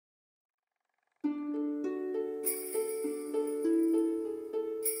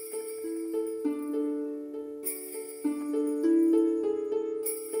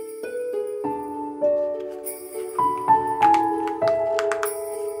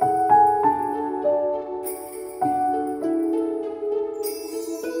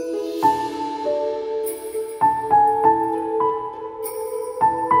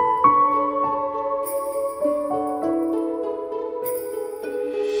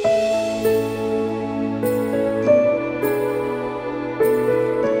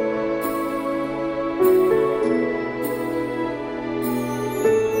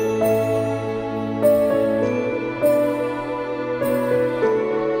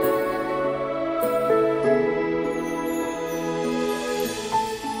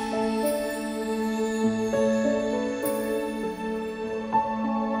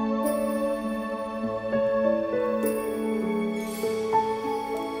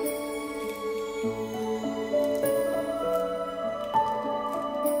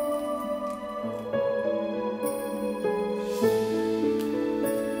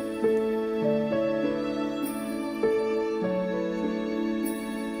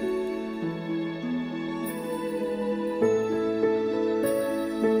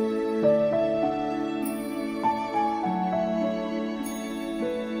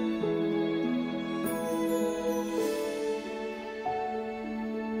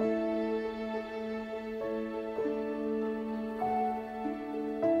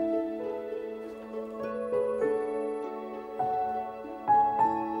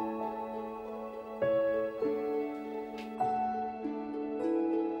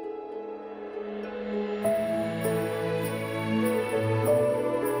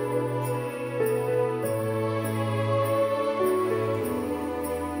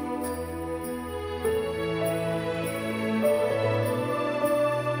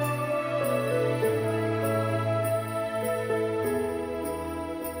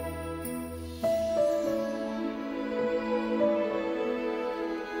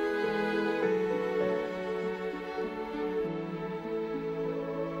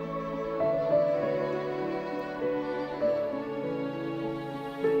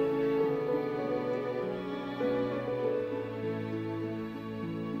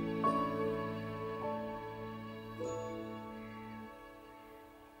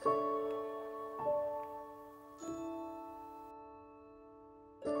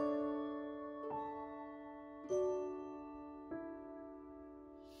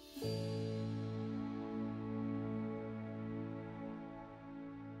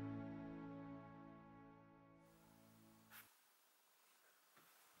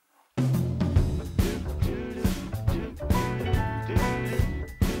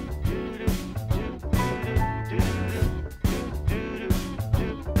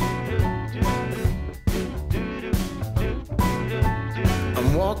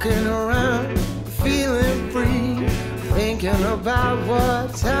walking around feeling free, thinking about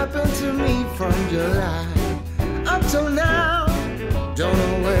what's happened to me from July up till now. Don't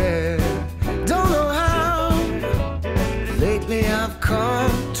know where, don't know how. Lately I've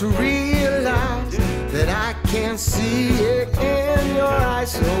come to realize that I can't see it in your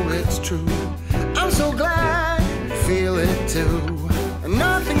eyes. So it's true, I'm so glad you feel it too.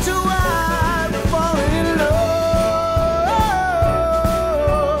 Nothing to hide, we're falling in love.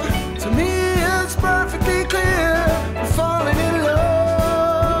 To me it's perfectly clear, we're falling in love.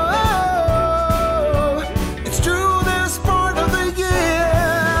 It's true, this part of the year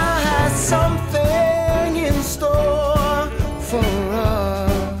has something in store for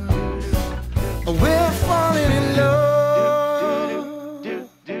us. We're falling in love.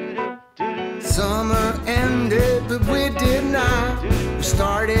 Summer ended, but we did not. We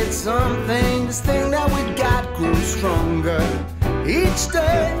started something, this thing that we got grew stronger. Each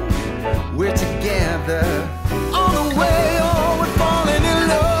day we're together, all the way, oh, we're falling in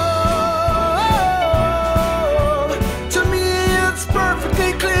love. To me it's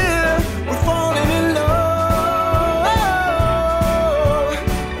perfectly clear, we're falling in love.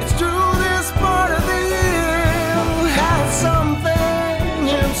 It's true, this part of the year has something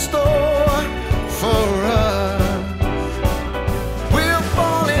in store for us. We're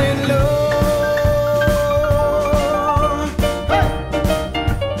falling in love. Hey!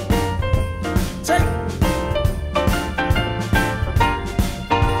 Take.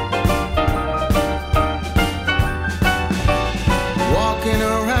 Walking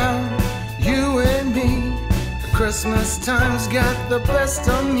around, you and me. Christmas time's got the best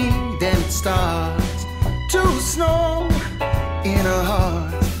of me. Then it starts to snow in our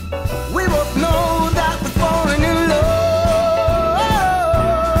hearts. We both know that we're falling in love.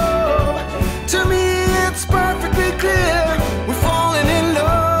 To me it's perfectly clear, we're falling in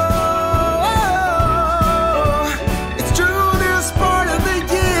love. It's true, this part of the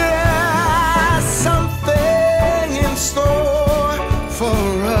year has something in store for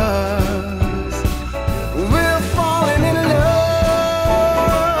us. We're falling in love.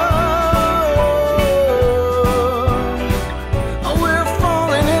 We're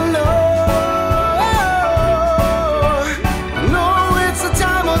falling in love. No, it's the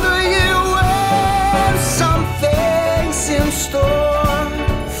time of the year when something's in store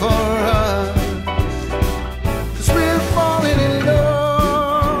for us. 'Cause we're falling in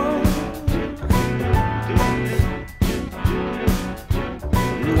love.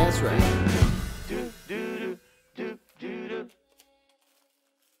 That's right.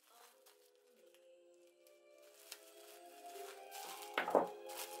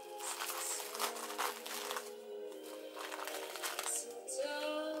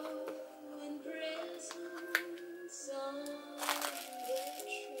 Mistletoe and presents on the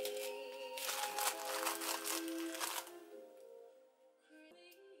tree.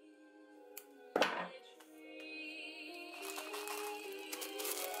 My tree.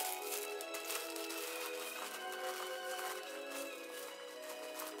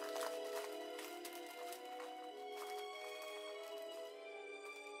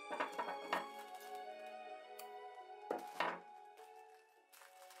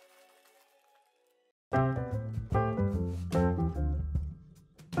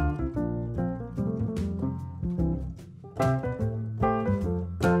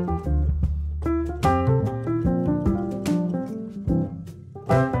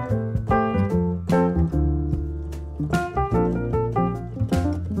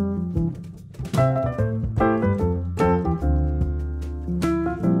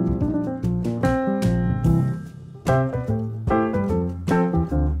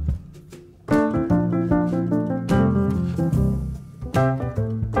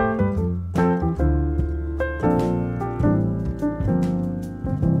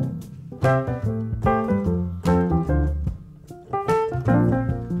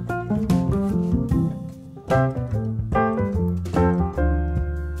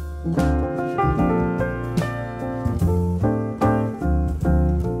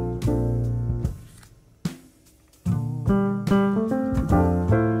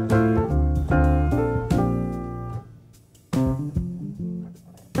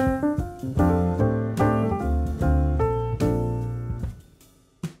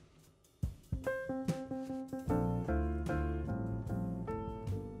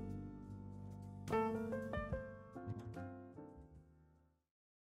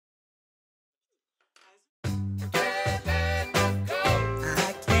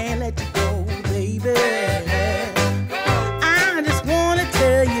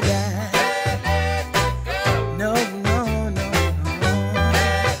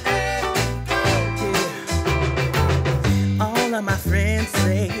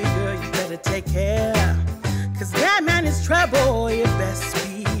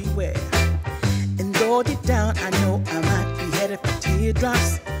 Though deep down I know I might be headed for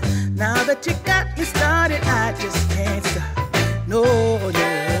teardrops. Now that you got me started, I just can't stop. No,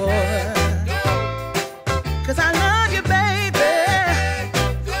 no. 'Cause I love you, baby.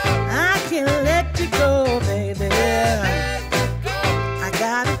 I can't let you go, baby. I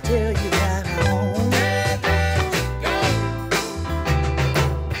gotta tell you that I won't.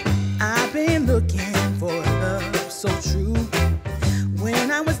 I've been looking for love so true.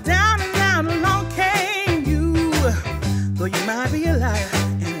 When I was down and out, along came you. Though you might be a liar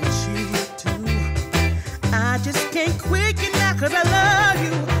and a cheat too, I just can't quit you now 'cause I love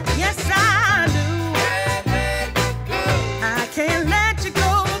you. Yes, I do. I can't let you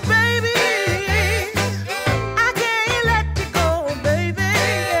go, baby. I can't let you go, baby.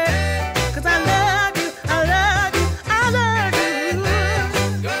 'Cause I love you, I love you, I love you.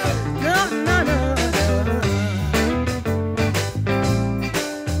 No, no, no, no.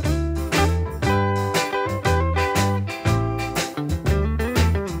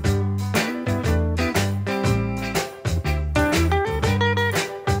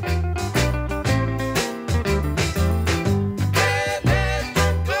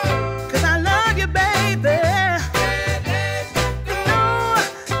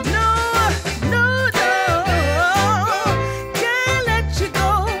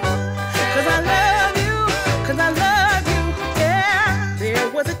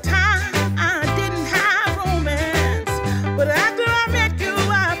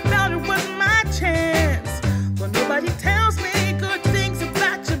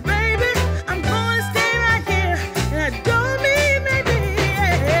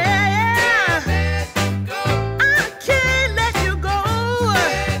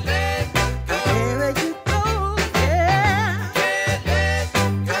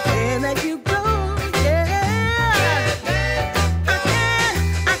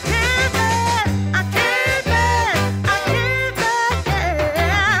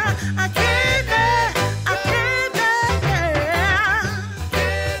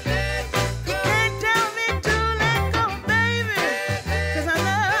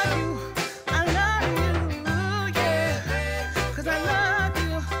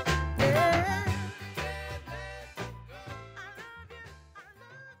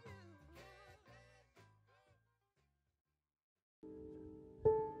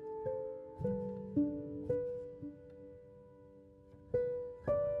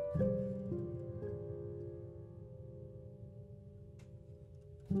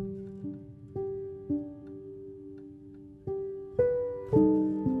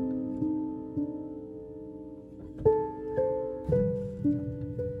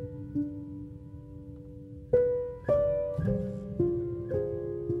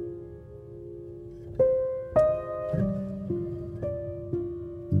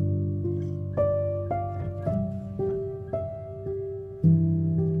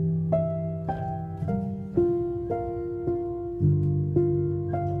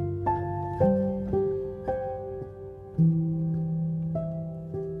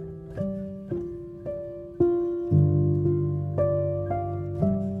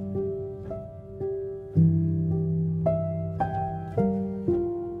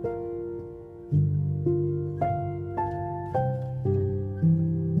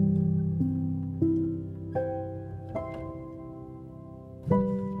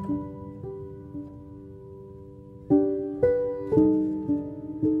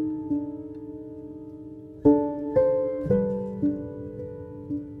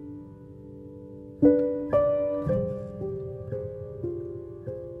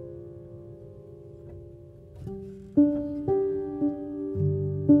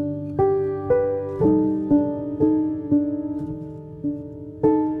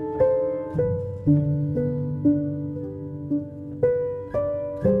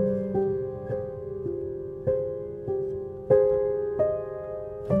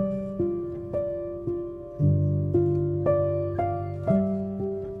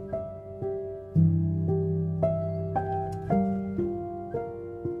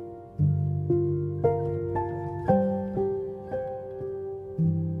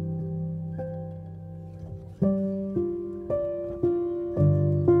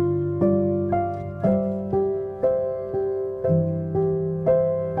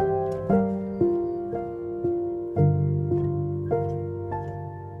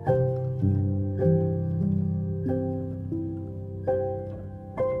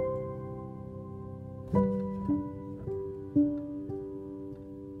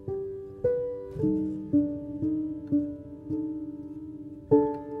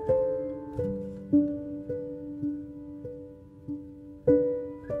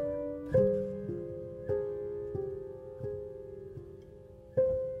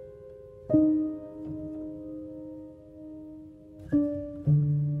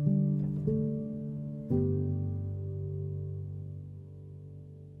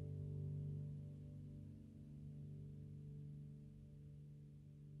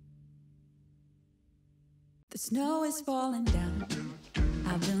 The snow is falling down.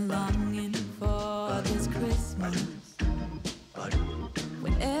 I've been longing for this Christmas,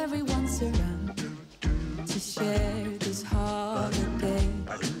 when everyone's around to share this holiday.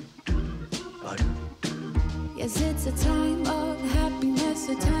 Yes, it's a time of happiness,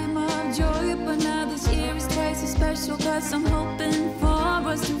 a time of joy, but now this year is twice as special, 'cause I'm hoping for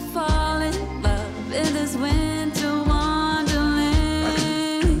us to fall in love in this winter wonderland.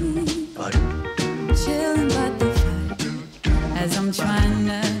 Chilling by the fire as I'm trying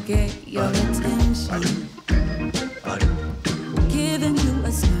to get your attention, giving you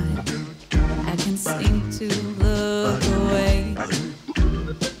a smile. I can seem to look away.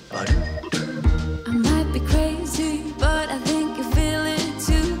 I might be crazy, but I think you feel it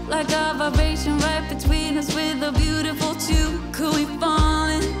too, like a vibration right between us with a beautiful two. Could we fall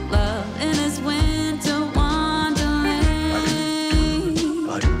in love in this winter wonderland?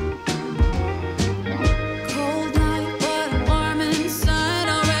 Cold night, but I'm warm inside.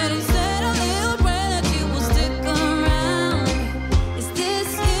 Already said a little prayer that you will stick around. Is this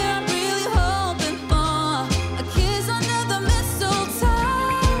year I'm really hoping for a kiss under the mistletoe?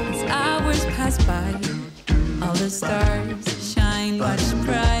 As hours pass by, all the stars shine much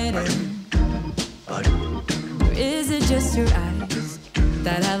brighter. Or is it just your eyes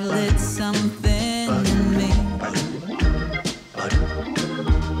that have lit something in me?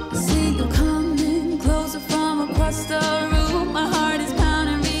 I see you coming closer from across the room. My heart is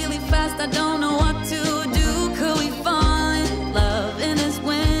pounding really fast. I don't know what to do. Could we fall in love in this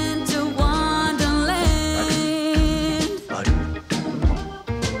winter wonderland?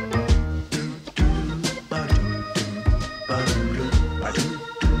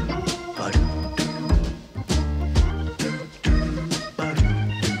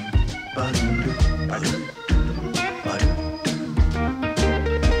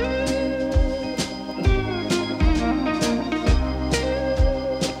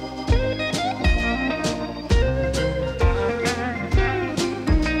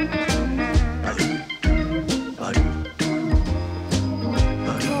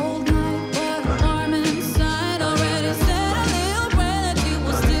 Cold night, but warm inside. Already said a little prayer that you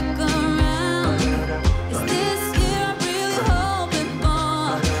will stick around. Is this year I'm really hoping for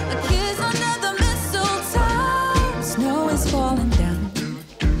a kiss under the mistletoe? Snow is falling down.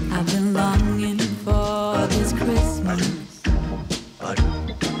 I've been longing for this Christmas,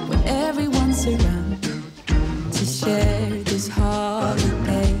 when everyone's around to share this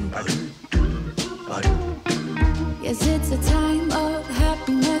holiday. Yes, it's a time of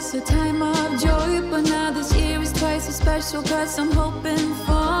happiness, a time of joy, but now this year is twice as special, 'cause I'm hoping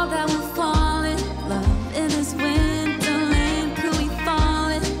for that we'll fall in love in this winterland. Could we fall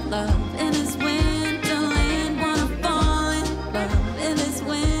in love in this winterland? Wanna fall in love in this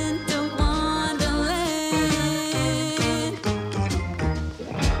winter wonderland.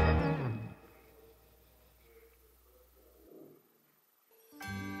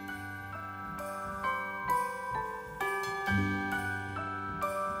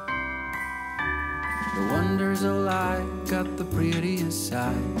 The wonders of life got the prettiest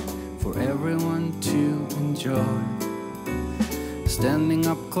side for everyone to enjoy. Standing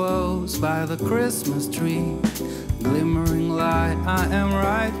up close by the Christmas tree, glimmering light, I am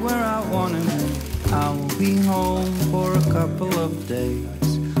right where I wanna be. I will be home for a couple of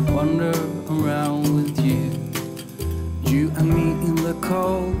days, wander around with you. You and me in the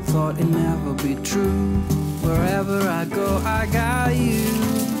cold, thought it'd never be true. Wherever I go, I got you.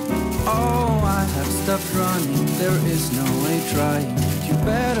 Oh, I have stopped running, there is no way trying. You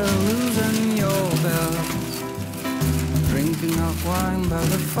better loosen your belts. Drinking hot wine by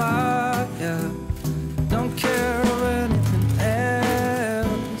the fire, don't care of anything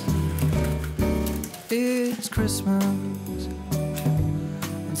else. It's Christmas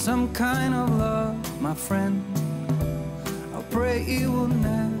and some kind of love, my friend. I pray it will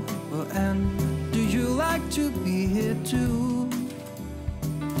never end. Do you like to be here too?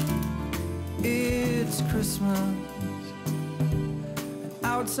 It's Christmas and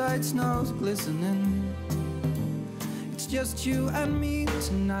outside snow's glistening. It's just you and me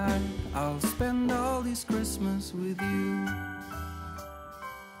tonight. I'll spend all this Christmas with you.